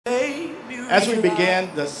As we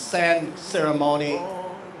begin the sand ceremony,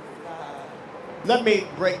 let me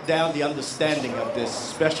break down the understanding of this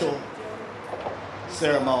special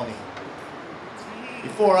ceremony.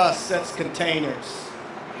 Before us sets containers.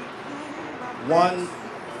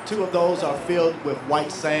 Two of those are filled with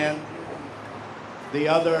white sand. The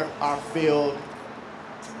other are filled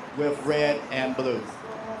with red and blue.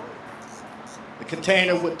 The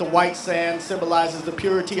container with the white sand symbolizes the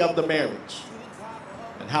purity of the marriage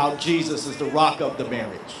and how Jesus is the rock of the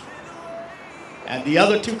marriage. And the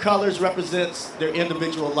other two colors represents their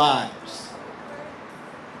individual lives.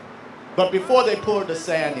 But before they pour the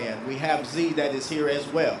sand in, we have Z that is here as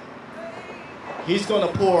well. He's going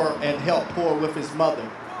to pour and help pour with his mother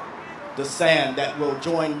the sand that will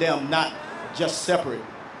join them, not just separate,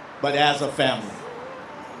 but as a family.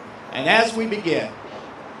 And as we begin,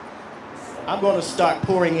 I'm going to start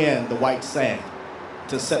pouring in the white sand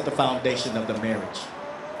to set the foundation of the marriage.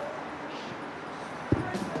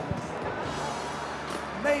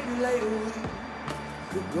 Maybe later we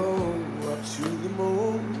could go up to the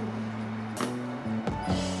moon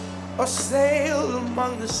or sail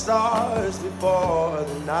among the stars before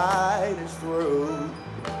the night is through.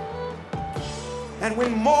 And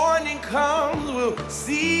when morning comes, we'll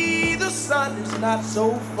see the sun is not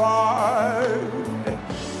so far.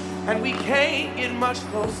 And we can't get much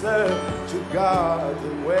closer to God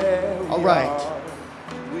than where we are.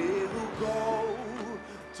 We'll go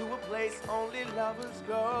to a place only lovers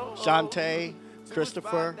go. Shaunta,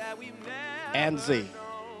 Christopher, and Z,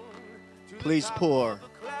 please pour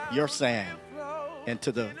your sand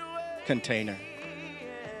into the container.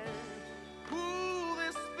 Ooh,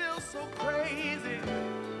 this feels so crazy.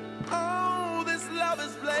 Oh, this love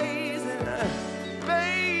is blazing.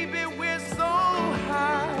 Baby, we're so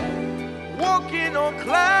high, walking on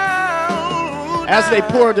clouds. As they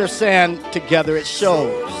pour their sand together, it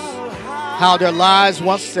shows how their lives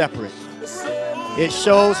once separate. It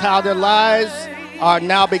shows how their lives are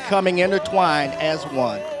now becoming intertwined as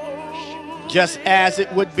one. Just as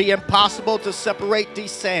it would be impossible to separate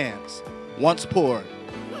these sands once poured,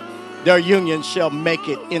 their union shall make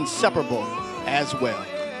it inseparable as well.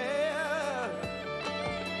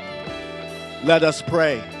 Let us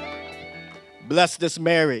pray. Bless this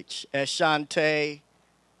marriage as Shaunta,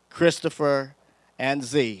 Christopher, and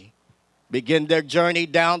Z begin their journey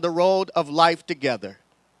down the road of life together.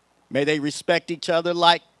 May they respect each other's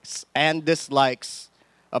likes and dislikes,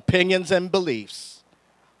 opinions and beliefs,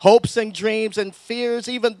 hopes and dreams and fears,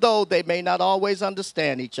 even though they may not always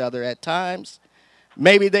understand each other at times.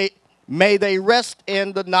 May they rest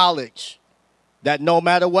in the knowledge that no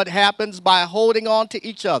matter what happens, by holding on to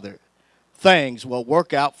each other, things will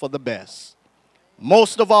work out for the best.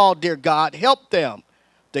 Most of all, dear God, help them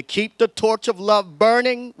to keep the torch of love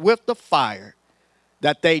burning with the fire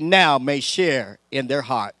that they now may share in their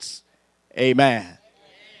hearts. Amen.